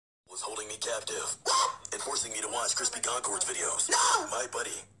holding me captive and forcing me to watch Crispy Concords videos. My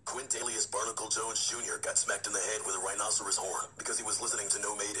buddy, Quandale Barnacle Jones Jr. got smacked in the head with a rhinoceros horn because he was listening to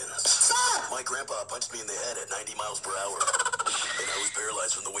No Maidens. My grandpa punched me in the head at 90 miles per hour, and I was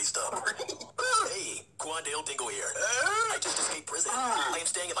paralyzed from the waist up. Hey, Quandale Dingle here. I just escaped prison. I am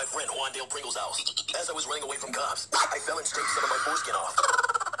staying at my friend Juandale Pringle's house. As I was running away from cops, I fell and scraped some of my foreskin off.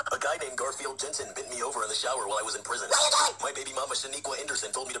 A guy named Garfield Jensen bent me over in the shower while I was in prison. My baby mama Shaniqua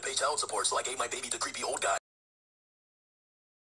Anderson told me to pay child support, so I gave my baby to creepy old guy.